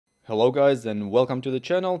Hello guys and welcome to the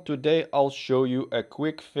channel. Today I'll show you a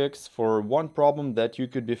quick fix for one problem that you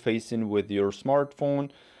could be facing with your smartphone.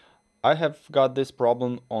 I have got this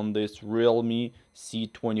problem on this Realme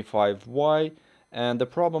C25Y, and the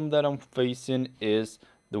problem that I'm facing is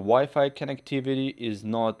the Wi-Fi connectivity is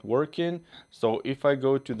not working. So if I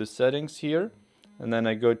go to the settings here and then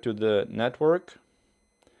I go to the network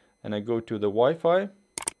and I go to the Wi-Fi.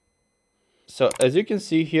 So as you can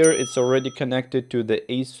see here, it's already connected to the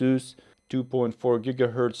Asus 2.4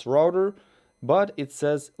 gigahertz router, but it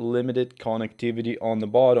says limited connectivity on the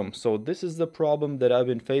bottom. So this is the problem that I've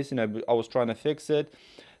been facing. I was trying to fix it.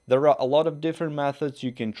 There are a lot of different methods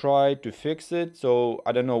you can try to fix it. So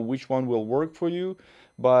I don't know which one will work for you,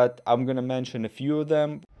 but I'm gonna mention a few of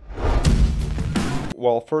them.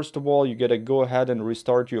 Well, first of all, you gotta go ahead and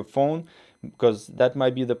restart your phone, because that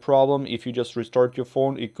might be the problem. If you just restart your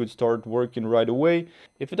phone, it could start working right away.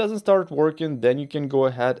 If it doesn't start working, then you can go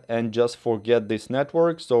ahead and just forget this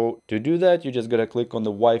network. So to do that, you just gotta click on the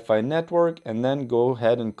Wi-Fi network and then go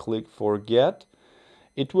ahead and click forget.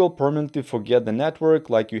 It will permanently forget the network,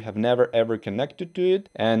 like you have never ever connected to it.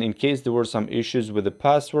 And in case there were some issues with the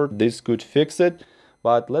password, this could fix it.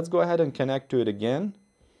 But let's go ahead and connect to it again.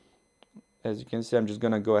 As you can see, I'm just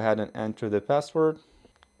gonna go ahead and enter the password.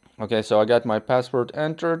 Okay, so I got my password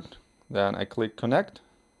entered, then I click connect.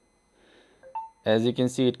 As you can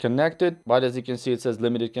see, it connected, but as you can see, it says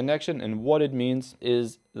limited connection, and what it means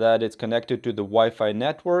is that it's connected to the Wi-Fi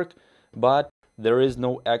network, but there is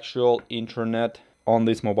no actual internet on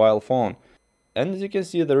this mobile phone. And as you can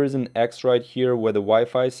see, there is an X right here where the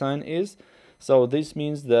Wi-Fi sign is. So this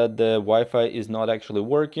means that the Wi-Fi is not actually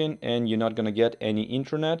working and you're not gonna get any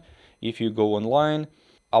internet if you go online.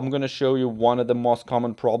 I'm going to show you one of the most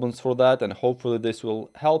common problems for that, and hopefully this will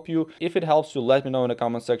help you. If it helps you, let me know in the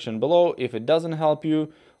comment section below. If it doesn't help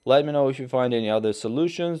you, let me know if you find any other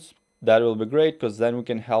solutions. That will be great, because then we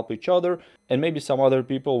can help each other, and maybe some other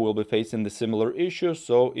people will be facing the similar issue,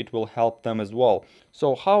 so it will help them as well.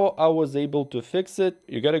 So how I was able to fix it,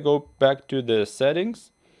 you got to go back to the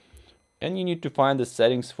settings and you need to find the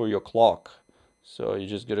settings for your clock. So you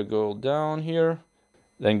just got to go down here,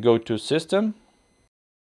 then go to system.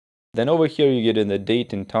 Then over here you get in the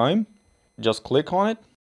date and time. Just click on it.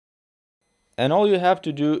 And all you have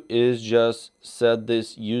to do is just set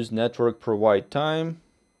this use network provide time.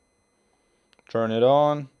 Turn it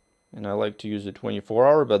on. And I like to use the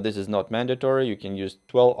 24-hour, but this is not mandatory. You can use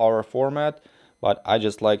 12-hour format, but I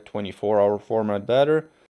just like 24-hour format better.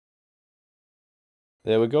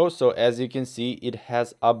 There we go. So as you can see, it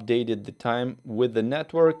has updated the time with the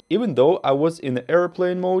network, even though I was in the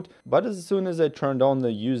airplane mode. But as soon as I turned on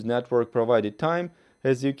the use network provided time,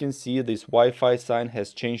 as you can see, this Wi-Fi sign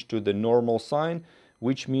has changed to the normal sign,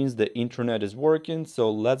 which means the internet is working. So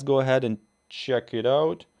let's go ahead and check it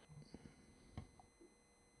out.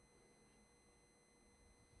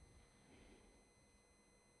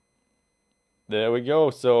 There we go.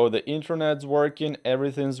 So the internet's working,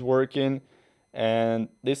 everything's working. And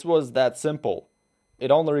this was that simple. It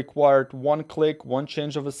only required one click, one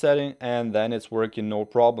change of a setting, and then it's working no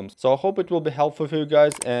problems. So I hope it will be helpful for you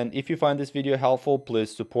guys, and if you find this video helpful,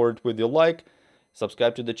 please support it with your like,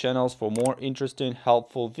 subscribe to the channels for more interesting,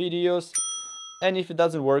 helpful videos. And if it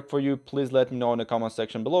doesn't work for you, please let me know in the comment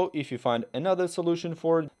section below if you find another solution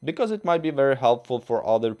for it, because it might be very helpful for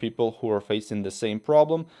other people who are facing the same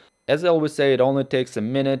problem. As I always say, it only takes a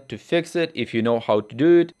minute to fix it if you know how to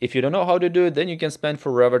do it. If you don't know how to do it, then you can spend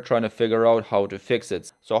forever trying to figure out how to fix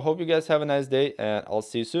it. So I hope you guys have a nice day, and I'll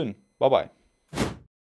see you soon. Bye bye.